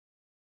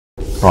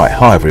Right,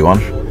 hi everyone.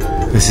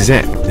 This is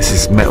it. This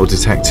is metal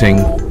detecting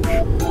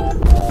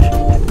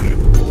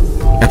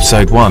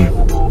episode 1.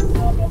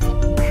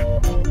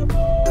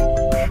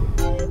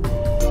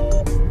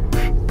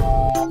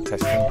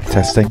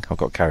 Testing. I've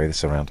got to carry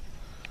this around.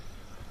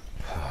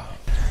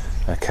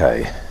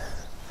 Okay.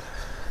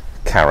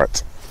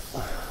 Carrot.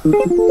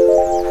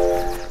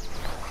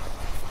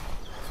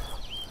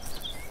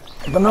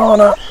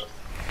 Banana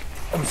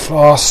and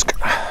flask.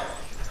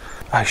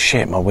 Oh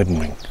shit, my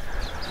wedding ring.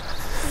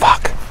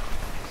 Fuck.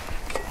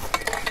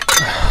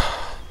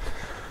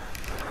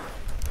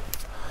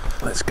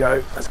 Let's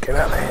go. Let's get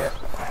out of here.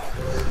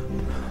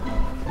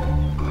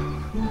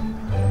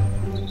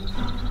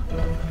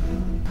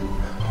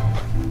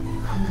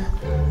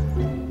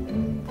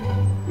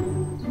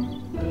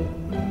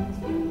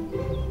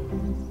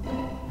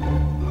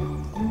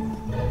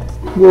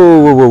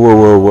 Whoa, whoa, whoa,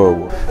 whoa, whoa,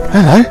 whoa.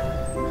 Hello.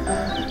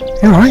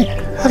 You alright?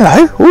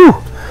 Hello. Ooh.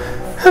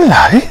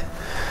 Hello.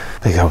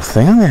 Big old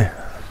thing, isn't it?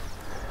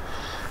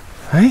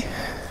 Hey?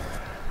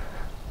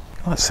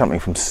 Like something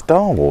from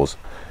Star Wars.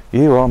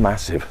 You are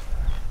massive.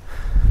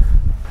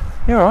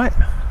 You alright?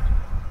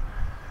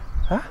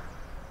 Huh?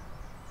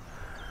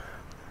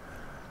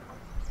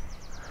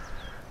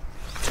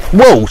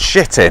 Whoa,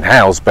 shit in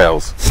house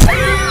bells.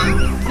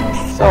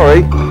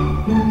 Sorry.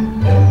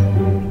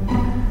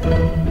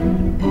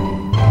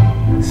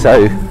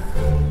 So,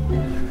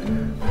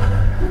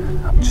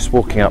 I'm just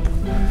walking up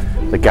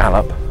the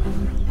Gallop,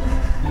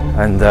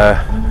 and the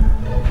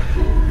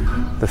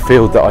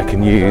field that I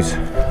can use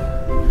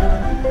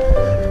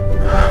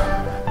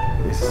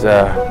is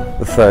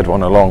the third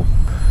one along.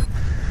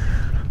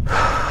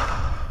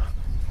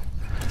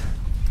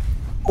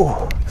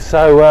 Ooh.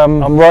 So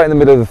I'm right in the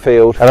middle of the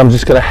field, and I'm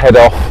just going to head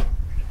off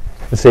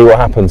and see what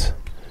happens.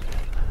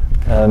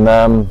 And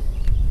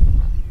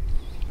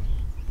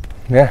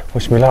yeah,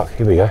 wish me luck.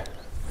 Here we go.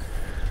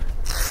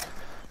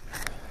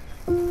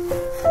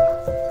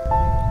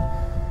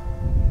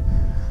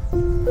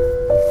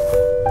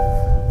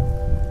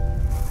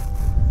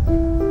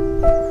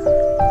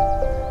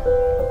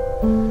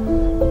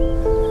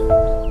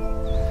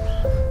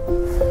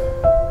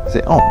 Is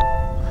it on?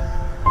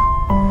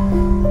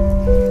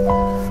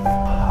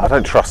 I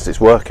don't trust it's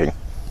working.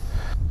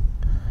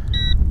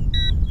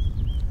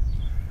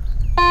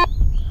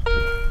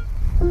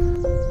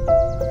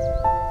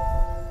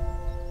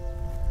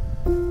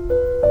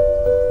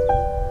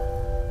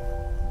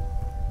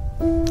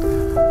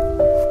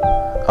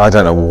 I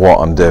don't know what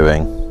I'm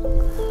doing,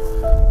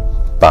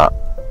 but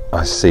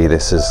I see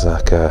this as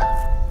like a...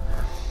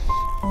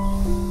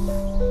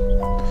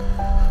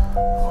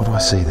 What do I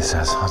see this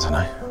as? I don't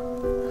know.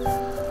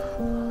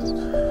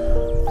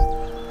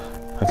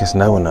 I guess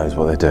no one knows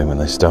what they're doing when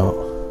they start.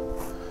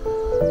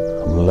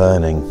 I'm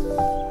learning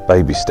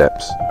baby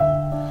steps.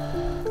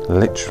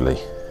 Literally.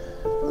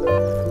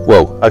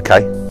 Whoa,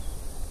 okay.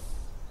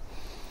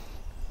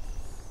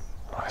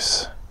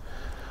 Nice.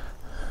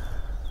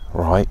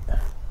 Right.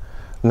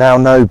 Now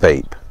no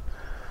beep.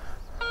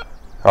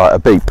 Alright, a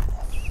beep.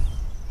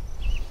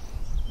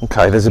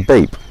 Okay, there's a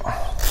beep.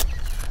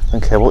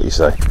 Don't care what you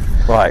say.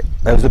 Right,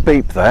 there was a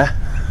beep there.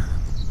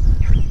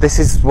 This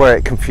is where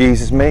it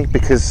confuses me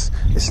because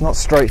it's not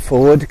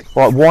straightforward.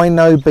 Right, why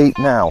no beep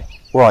now?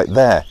 Right,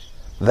 there.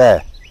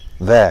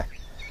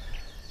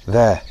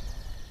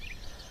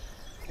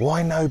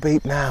 Why no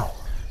beep now?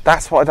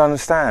 That's what I don't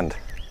understand.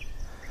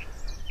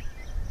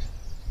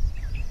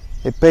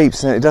 It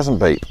beeps and it doesn't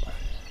beep.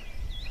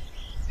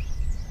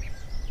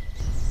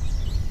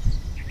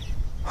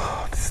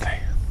 Honestly.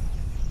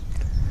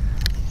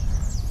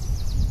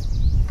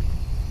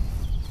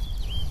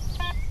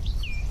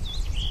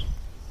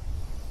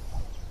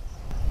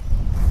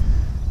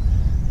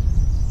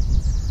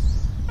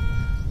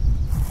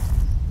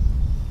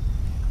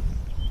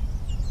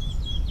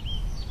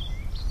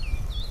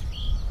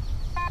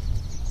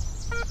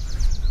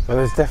 Well,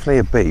 there's definitely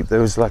a beep.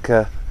 There was like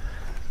a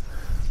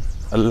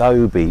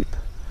low beep.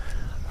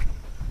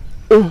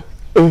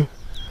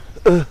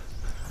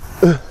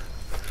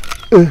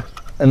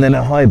 And then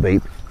a high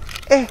beep.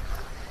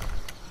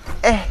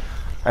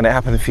 And it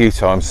happened a few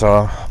times,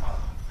 so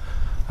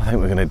I think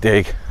we're going to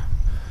dig.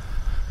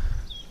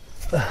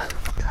 Okay.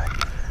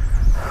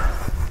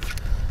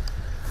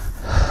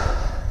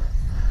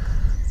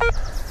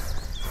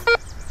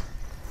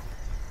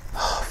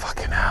 Oh,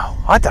 fucking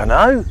hell. I don't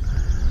know.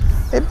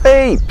 It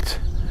beeped.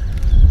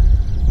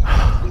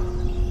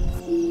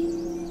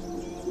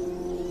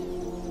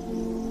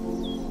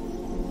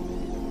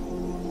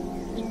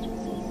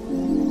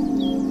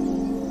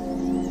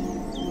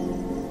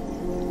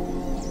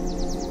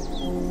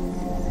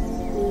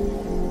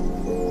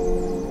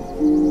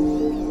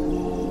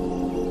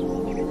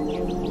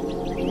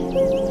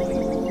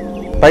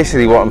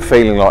 Basically what I'm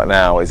feeling like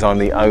now is I'm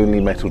the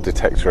only metal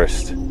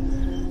detectorist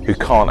who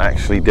can't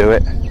actually do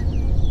it.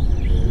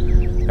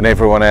 And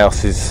everyone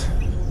else is,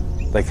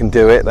 they can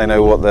do it, they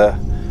know what to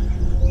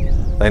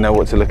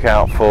look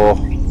out for.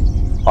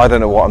 I don't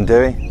know what I'm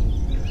doing.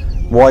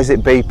 Why is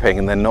it beeping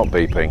and then not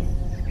beeping?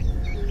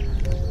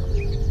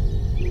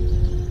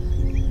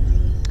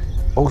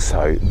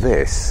 Also,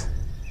 this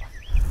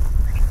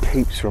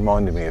keeps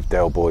reminding me of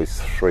Del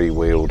Boy's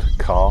three-wheeled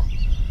car.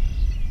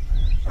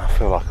 I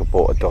feel like I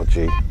bought a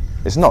dodgy.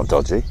 It's not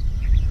dodgy.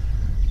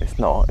 It's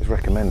not. It's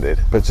recommended.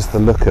 But just the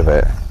look of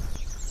it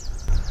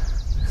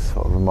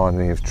sort of reminded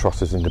me of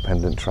Trotter's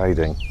Independent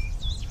Trading.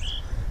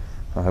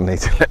 I need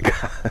to let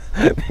go.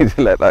 Need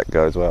to let that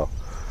go as well.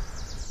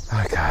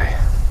 Okay.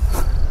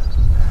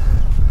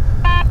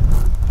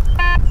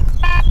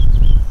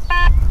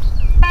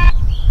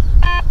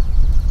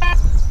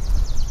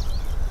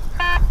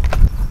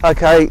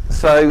 Okay,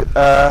 so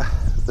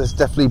there's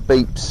definitely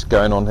beeps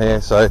going on here,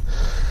 so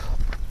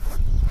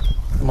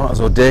might as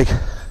well dig.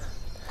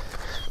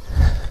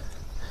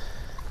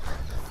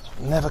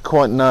 Never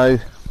quite know.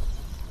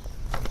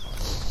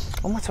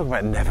 What am I talking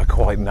about? Never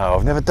quite know.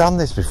 I've never done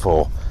this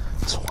before.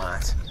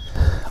 Twat.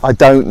 I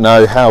don't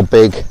know how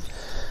big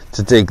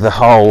to dig the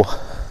hole,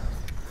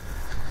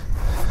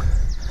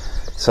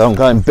 so I'm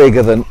going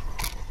bigger than.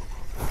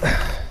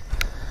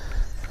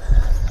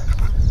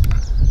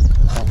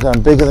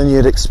 Going bigger than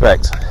you'd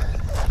expect. I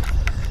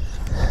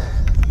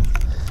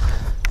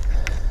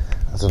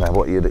don't know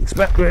what you'd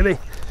expect really.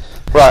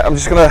 Right, I'm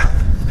just going to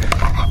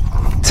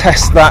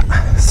test that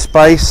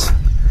space.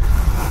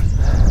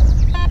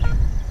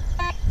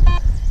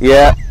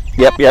 Yeah,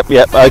 yep.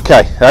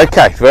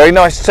 Okay, very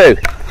nice too.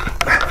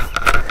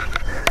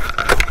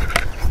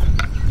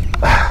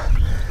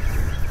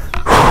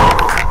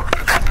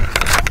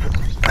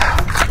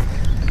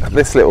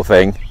 This little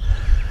thing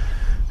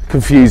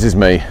confuses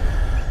me.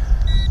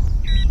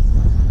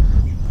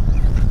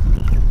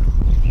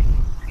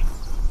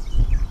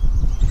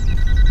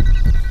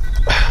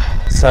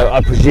 So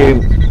I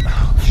presume.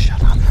 Oh,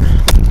 shut up.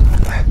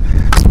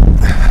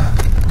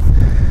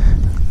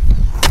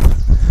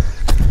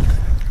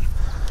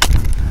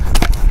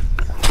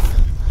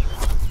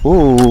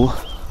 Ooh.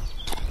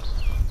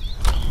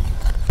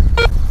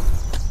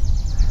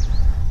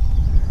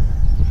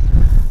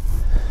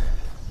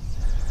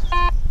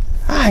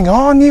 Hang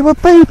on, you were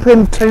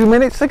beeping 2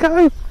 minutes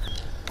ago.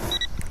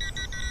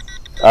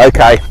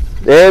 Okay,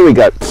 there we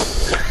go.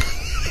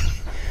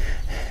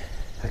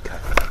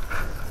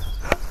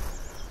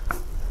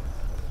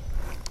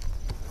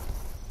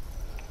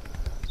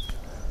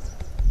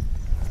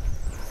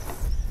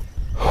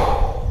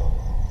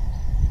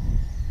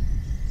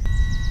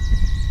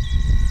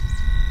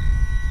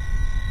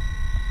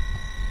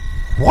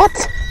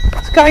 What?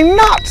 It's going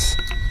nuts!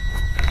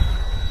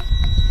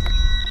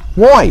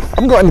 Why? I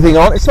haven't got anything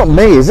on. It's not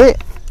me, is it?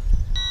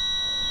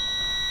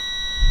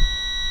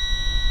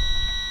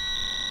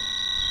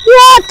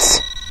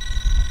 What?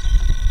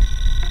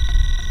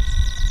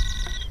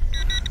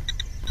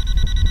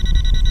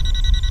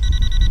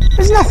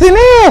 There's nothing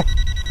here!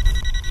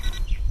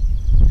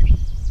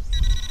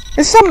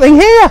 There's something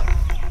here!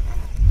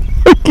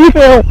 Fucking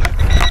hell!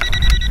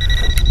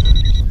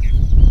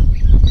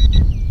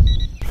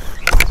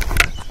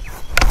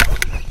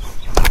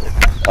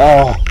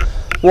 Oh,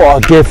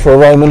 what a gift for a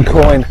Roman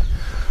coin.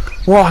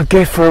 What a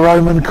gift for a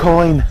Roman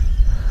coin.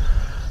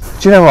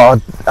 Do you know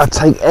what? I'd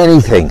take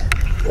anything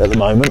at the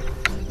moment.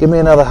 Give me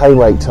another hay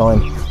rake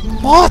time.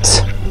 What?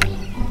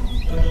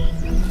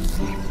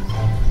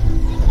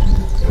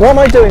 What am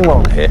I doing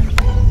wrong here?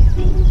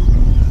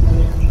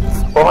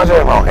 What am I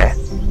doing wrong here?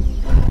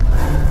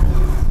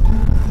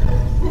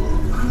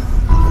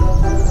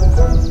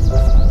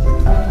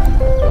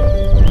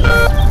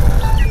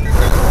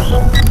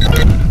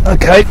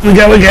 Okay, we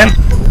go again.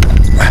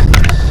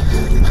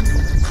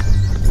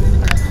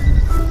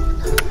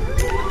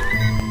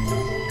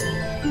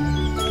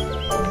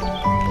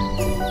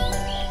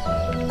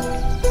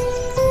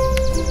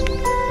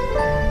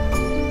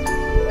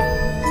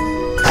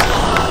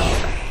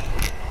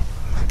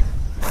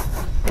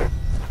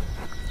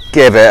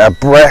 Give it a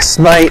breast,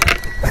 mate.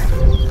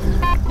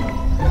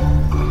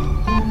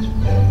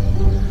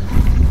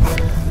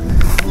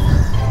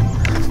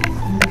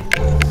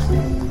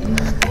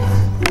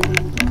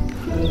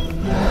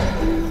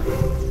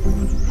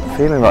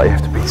 Feeling like you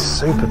have to be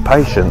super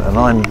patient, and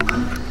I'm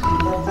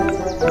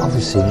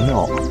obviously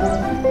not.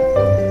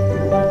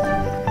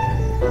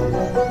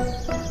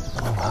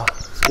 Oh well,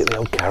 let's get the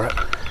old carrot.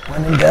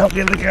 When in doubt,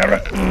 get the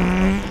carrot.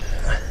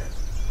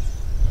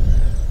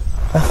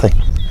 Nothing.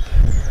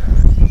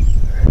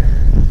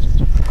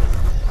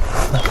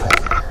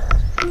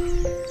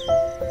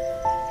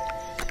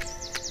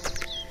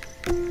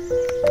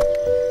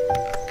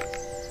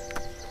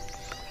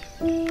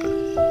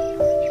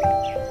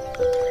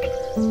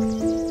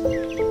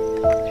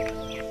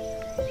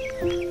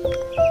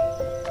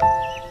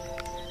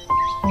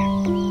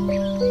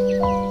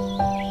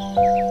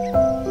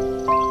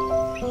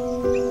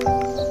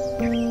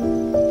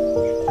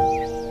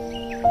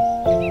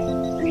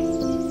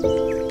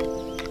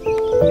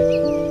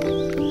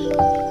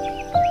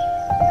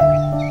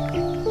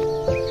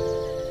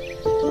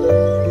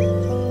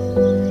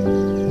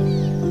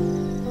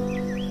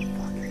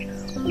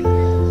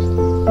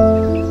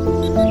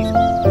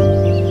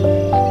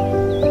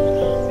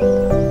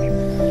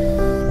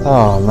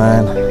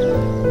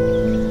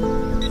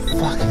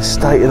 the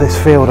state of this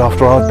field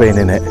after I've been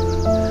in it.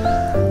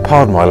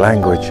 Pardon my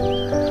language.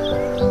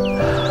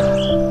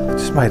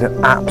 Just made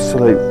an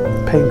absolute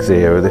pig's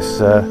ear of this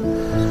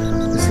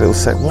this little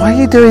set. Why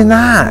are you doing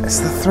that? It's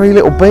the 3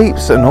 little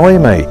beeps that annoy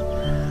me.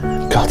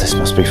 God, this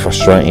must be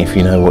frustrating if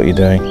you know what you're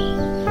doing.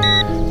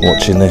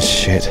 Watching this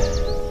shit.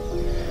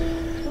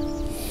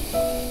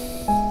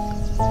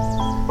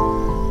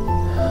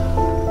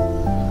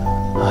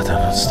 I don't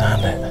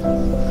understand it.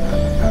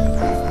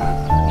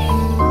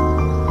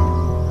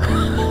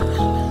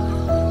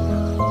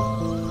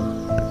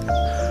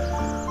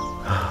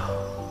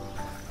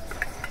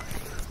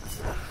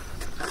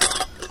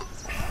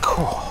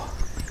 Cool.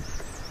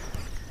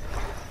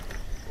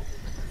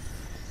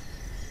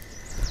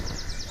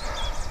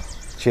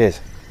 Cheers.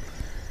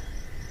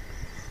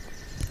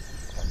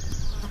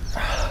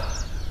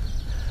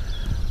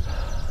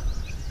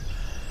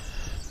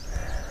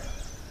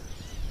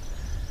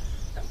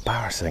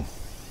 Embarrassing.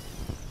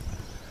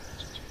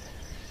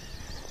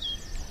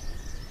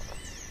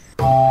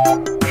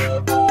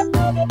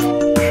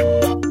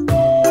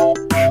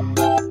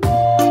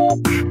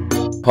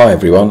 Hi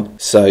everyone,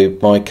 so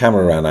my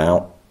camera ran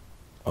out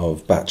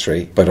of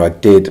battery, but I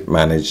did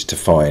manage to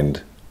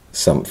find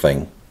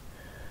something,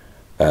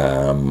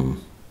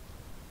 and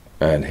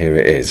here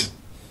it is.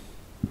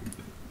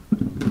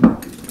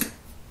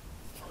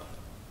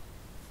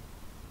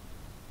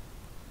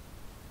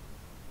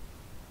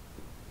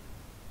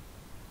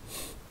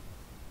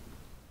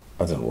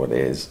 I don't know what it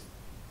is,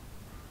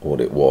 or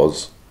what it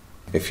was.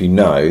 If you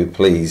know,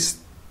 please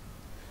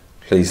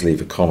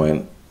leave a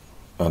comment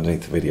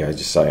underneath the video.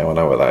 Just say, "Oh, I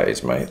know what that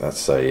is, mate.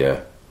 That's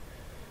a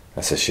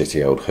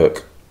shitty old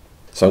hook."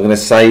 So I'm going to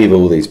save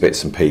all these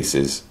bits and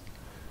pieces,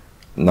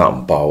 nut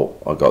and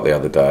bolt I got the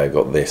other day. I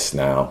got this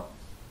now,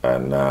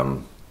 and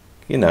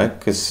you know,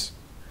 because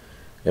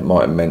it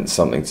might have meant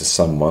something to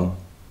someone,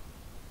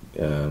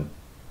 sort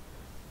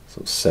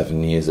of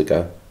 7 years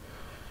ago.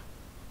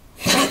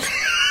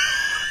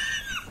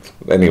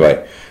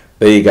 Anyway,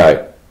 there you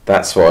go.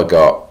 That's what I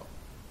got,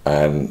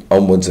 and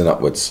onwards and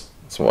upwards.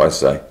 That's what I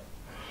say.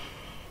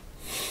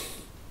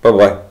 Bye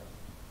bye.